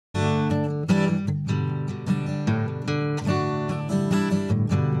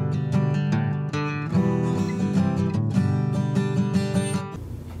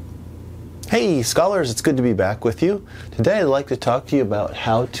Hey scholars, it's good to be back with you. Today I'd like to talk to you about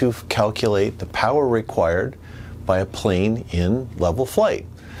how to calculate the power required by a plane in level flight.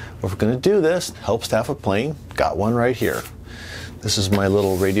 If we're going to do this, helps to have a plane. Got one right here. This is my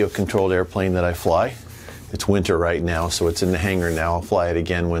little radio-controlled airplane that I fly. It's winter right now, so it's in the hangar now. I'll fly it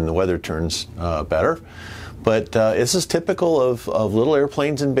again when the weather turns better. But this is typical of little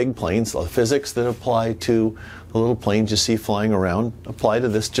airplanes and big planes. The physics that apply to the little planes you see flying around apply to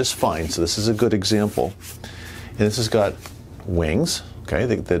this just fine. So this is a good example. And this has got wings, okay,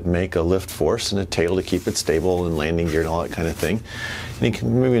 that make a lift force and a tail to keep it stable and landing gear and all that kind of thing. And you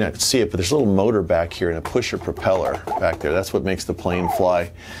can maybe not see it, but there's a little motor back here and a pusher propeller back there. That's what makes the plane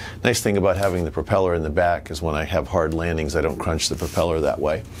fly. Nice thing about having the propeller in the back is when I have hard landings, I don't crunch the propeller that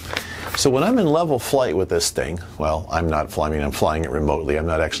way. So when I'm in level flight with this thing, well, I'm not flying, I'm flying it remotely, I'm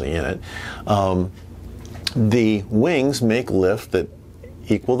not actually in it. The wings make lift that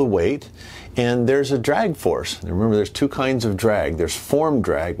equal the weight, and there's a drag force. And remember, there's two kinds of drag. There's form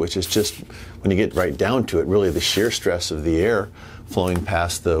drag, which is just, when you get right down to it, really the shear stress of the air flowing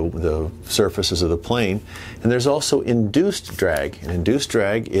past the surfaces of the plane. And there's also induced drag. And induced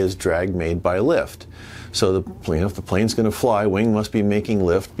drag is drag made by lift. So if the plane's going to fly, wing must be making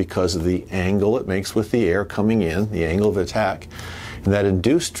lift because of the angle it makes with the air coming in, the angle of attack. And that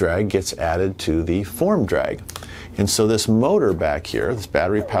induced drag gets added to the form drag. And so this motor back here, this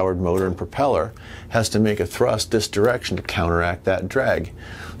battery-powered motor and propeller, has to make a thrust this direction to counteract that drag.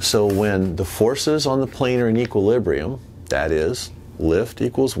 So when the forces on the plane are in equilibrium, that is, lift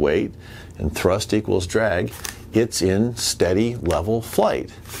equals weight and thrust equals drag, it's in steady level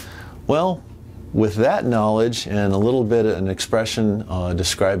flight. Well, with that knowledge and a little bit of an expression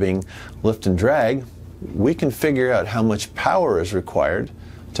describing lift and drag, we can figure out how much power is required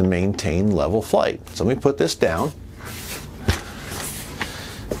to maintain level flight. So let me put this down.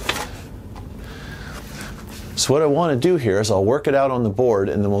 So what I want to do here is I'll work it out on the board,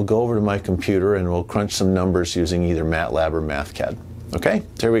 and then we'll go over to my computer and we'll crunch some numbers using either MATLAB or Mathcad. Okay,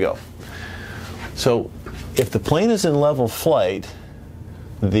 so here we go. So if the plane is in level flight,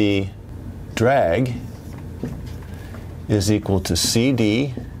 the drag is equal to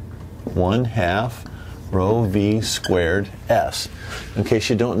CD 1/2 rho v squared s. In case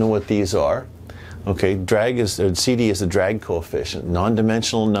you don't know what these are, okay, CD is the drag coefficient,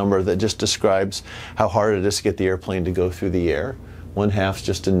 non-dimensional number that just describes how hard it is to get the airplane to go through the air. 1/2 is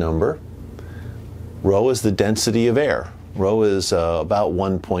just a number. Rho is the density of air. Rho is about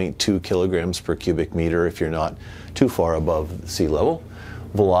 1.2 kilograms per cubic meter if you're not too far above sea level.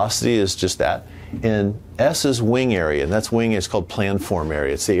 Velocity is just that. And S is wing area, and that's wing is called planform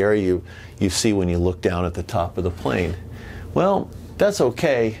area. It's the area you see when you look down at the top of the plane. Well, that's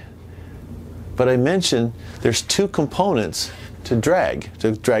okay, but I mentioned there's two components to drag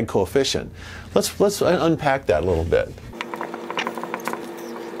coefficient. Let's unpack that a little bit.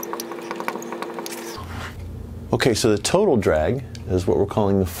 Okay, so the total drag is what we're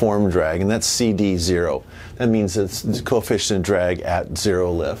calling the form drag, and that's CD0. That means it's the coefficient of drag at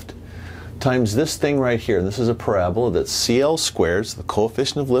zero lift, times this thing right here, and this is a parabola, that's CL squared, so the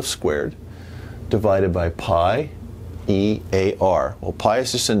coefficient of lift squared, divided by pi EAR. Well, pi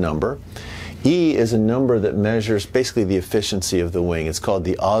is just a number. E is a number that measures basically the efficiency of the wing. It's called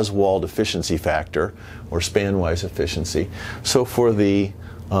the Oswald efficiency factor, or span-wise efficiency. So for the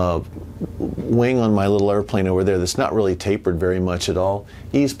wing on my little airplane over there that's not really tapered very much at all,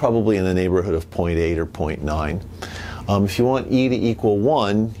 E is probably in the neighborhood of 0.8 or 0.9. If you want E to equal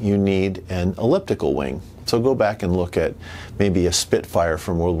 1, you need an elliptical wing. So go back and look at maybe a Spitfire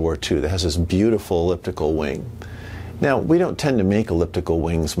from World War II that has this beautiful elliptical wing. Now, we don't tend to make elliptical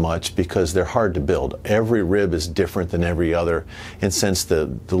wings much because they're hard to build. Every rib is different than every other, and since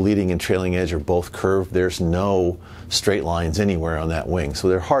the leading and trailing edge are both curved, there's no straight lines anywhere on that wing, so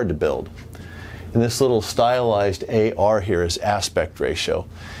they're hard to build. And this little stylized AR here is aspect ratio.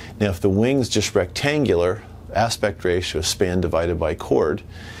 Now, if the wing's just rectangular, aspect ratio is span divided by chord.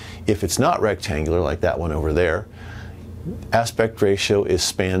 If it's not rectangular, like that one over there, aspect ratio is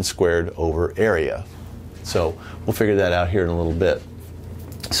span squared over area. So we'll figure that out here in a little bit.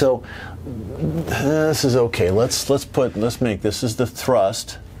 So this is okay. Let's make this is the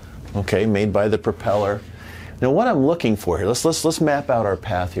thrust, okay, made by the propeller. Now what I'm looking for here, let's map out our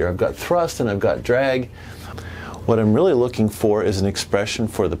path here. I've got thrust and I've got drag. What I'm really looking for is an expression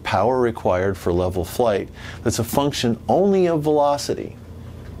for the power required for level flight that's a function only of velocity.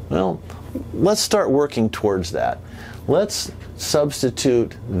 Well, let's start working towards that. Let's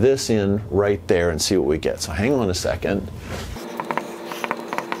substitute this in right there and see what we get. So hang on a second.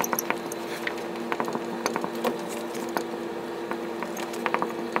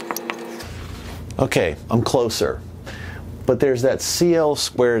 Okay, I'm closer. But there's that CL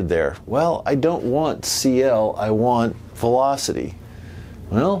squared there. Well, I don't want CL, I want velocity.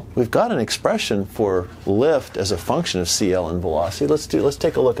 Well, we've got an expression for lift as a function of CL and velocity. Let's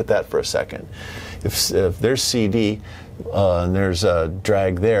take a look at that for a second. If there's CD and there's a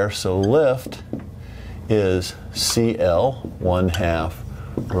drag there, so lift is CL 1/2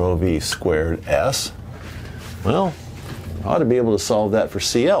 rho v squared S. Well, I ought to be able to solve that for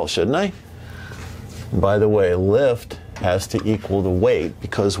CL, shouldn't I? And by the way, lift has to equal the weight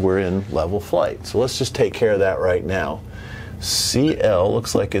because we're in level flight. So let's just take care of that right now. CL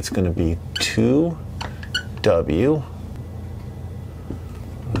looks like it's going to be 2W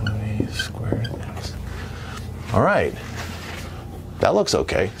v squared S. All right, that looks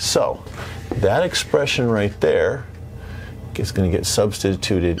okay. So that expression right there is going to get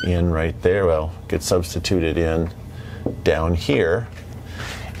substituted in right there. Well, get substituted in down here.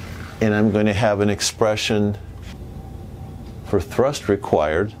 And I'm going to have an expression for thrust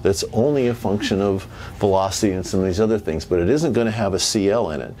required that's only a function of velocity and some of these other things, but it isn't going to have a CL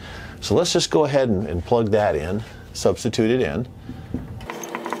in it. So let's just go ahead and plug that in, substitute it in.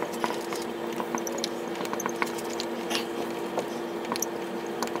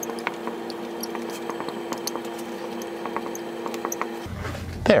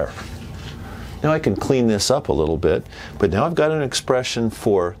 There. Now I can clean this up a little bit, but now I've got an expression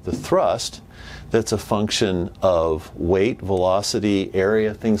for the thrust that's a function of weight, velocity,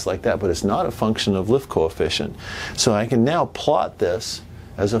 area, things like that, but it's not a function of lift coefficient. So I can now plot this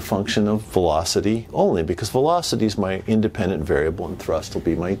as a function of velocity only, because velocity is my independent variable and thrust will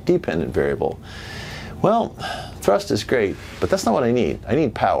be my dependent variable. Well, thrust is great, but that's not what I need. I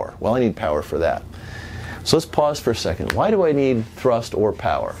need power. Well, I need power for that. So let's pause for a second. Why do I need thrust or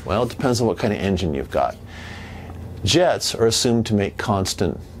power? Well, it depends on what kind of engine you've got. Jets are assumed to make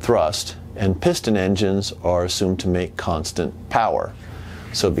constant thrust, and piston engines are assumed to make constant power.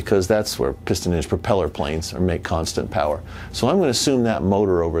 So because that's where piston engine propeller planes make constant power. So I'm going to assume that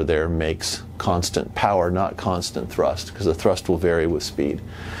motor over there makes constant power, not constant thrust, because the thrust will vary with speed.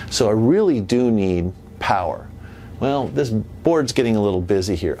 So I really do need power. Well, this board's getting a little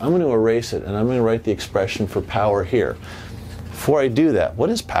busy here. I'm going to erase it and I'm going to write the expression for power here. Before I do that, what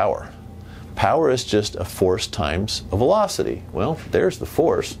is power? Power is just a force times a velocity. Well, there's the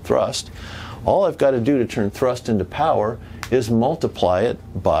force, thrust. All I've got to do to turn thrust into power is multiply it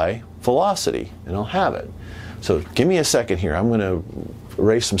by velocity, and I'll have it. So give me a second here. I'm going to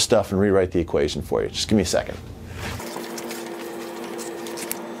erase some stuff and rewrite the equation for you. Just give me a second.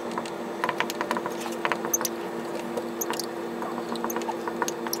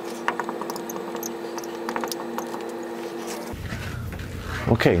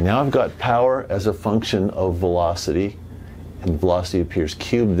 Okay, now I've got power as a function of velocity, and velocity appears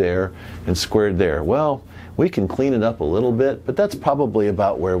cubed there and squared there. Well, we can clean it up a little bit, but that's probably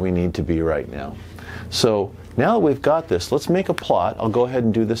about where we need to be right now. So now that we've got this, let's make a plot. I'll go ahead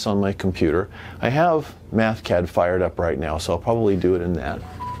and do this on my computer. I have Mathcad fired up right now, so I'll probably do it in that.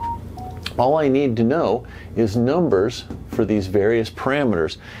 All I need to know is numbers for these various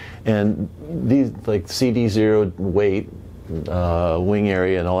parameters, and these like CD0 weight, wing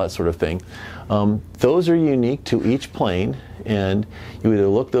area and all that sort of thing. Those are unique to each plane, and you either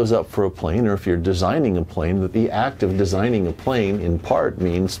look those up for a plane, or if you're designing a plane, that the act of designing a plane in part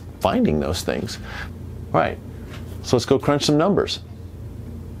means finding those things. All right, so let's go crunch some numbers.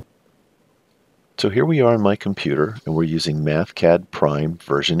 So here we are on my computer, and we're using Mathcad Prime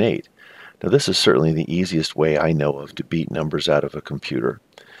version 8. Now this is certainly the easiest way I know of to beat numbers out of a computer.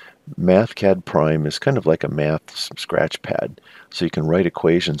 Mathcad Prime is kind of like a math scratch pad, so you can write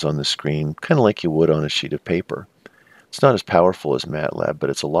equations on the screen kind of like you would on a sheet of paper. It's not as powerful as MATLAB,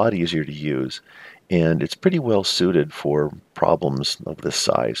 but it's a lot easier to use, and it's pretty well suited for problems of this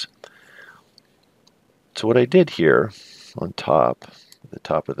size. So what I did here on top, the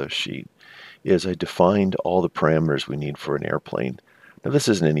top of the sheet, is I defined all the parameters we need for an airplane. Now this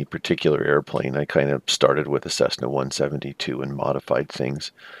isn't any particular airplane. I kind of started with a Cessna 172 and modified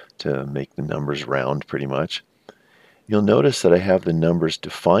things to make the numbers round pretty much. You'll notice that I have the numbers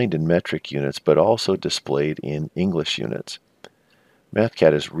defined in metric units but also displayed in English units.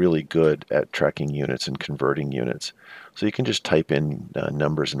 Mathcad is really good at tracking units and converting units. So you can just type in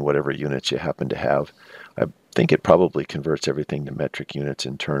numbers in whatever units you happen to have. I think it probably converts everything to metric units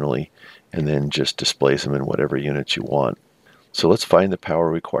internally and then just displays them in whatever units you want. So let's find the power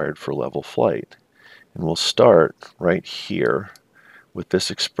required for level flight. And we'll start right here with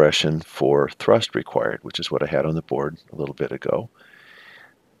this expression for thrust required, which is what I had on the board a little bit ago.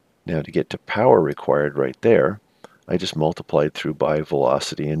 Now to get to power required right there, I just multiplied through by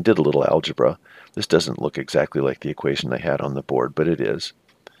velocity and did a little algebra. This doesn't look exactly like the equation I had on the board, but it is.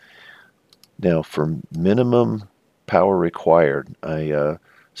 Now for minimum power required, I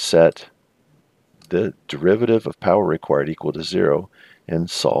set the derivative of power required equal to 0 and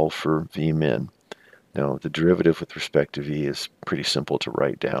solve for V min. Now the derivative with respect to V is pretty simple to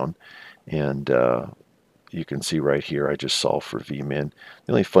write down, and you can see right here I just solve for V min.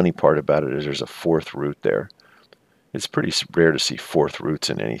 The only funny part about it is there's a fourth root there. It's pretty rare to see fourth roots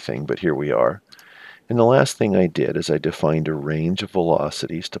in anything, but here we are. And the last thing I did is I defined a range of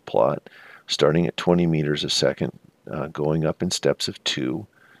velocities to plot, starting at 20 meters a second, going up in steps of 2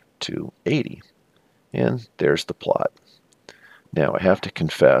 to 80. And there's the plot. Now, I have to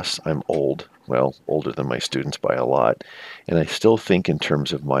confess, I'm old, well, older than my students by a lot, and I still think in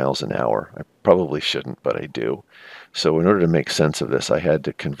terms of miles an hour. I probably shouldn't, but I do. So in order to make sense of this, I had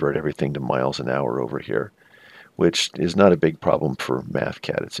to convert everything to miles an hour over here, which is not a big problem for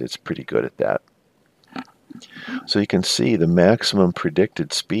Mathcad. It's pretty good at that. So you can see the maximum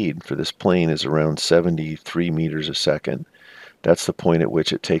predicted speed for this plane is around 73 meters a second. That's the point at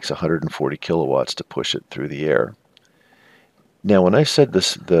which it takes 140 kilowatts to push it through the air. Now, when I said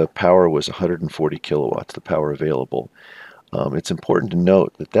the power was 140 kilowatts, the power available, it's important to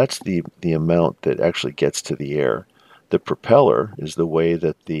note that that's the amount that actually gets to the air. The propeller is the way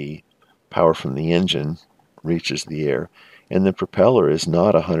that the power from the engine reaches the air, and the propeller is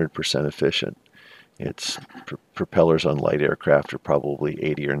not 100% efficient. Its propellers on light aircraft are probably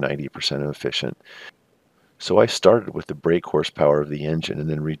 80 or 90% efficient. So I started with the brake horsepower of the engine and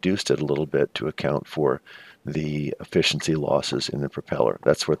then reduced it a little bit to account for the efficiency losses in the propeller.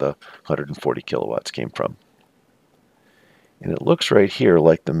 That's where the 140 kilowatts came from. And it looks right here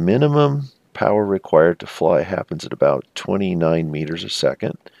like the minimum power required to fly happens at about 29 meters a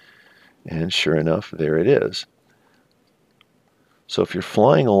second. And sure enough, there it is. So if you're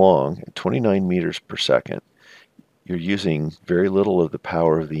flying along at 29 meters per second, you're using very little of the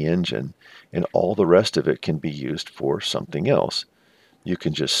power of the engine, and all the rest of it can be used for something else. You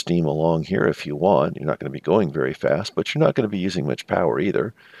can just steam along here if you want. You're not going to be going very fast, but you're not going to be using much power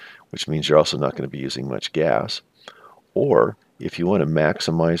either, which means you're also not going to be using much gas. Or if you want to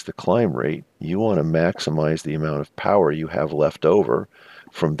maximize the climb rate, you want to maximize the amount of power you have left over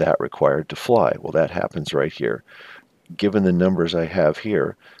from that required to fly. Well, that happens right here. Given the numbers I have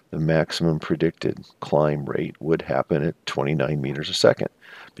here, the maximum predicted climb rate would happen at 29 meters a second,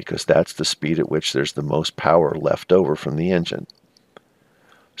 because that's the speed at which there's the most power left over from the engine.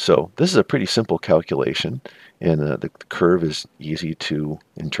 So this is a pretty simple calculation, and the curve is easy to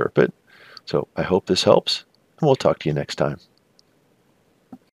interpret. So I hope this helps, and we'll talk to you next time.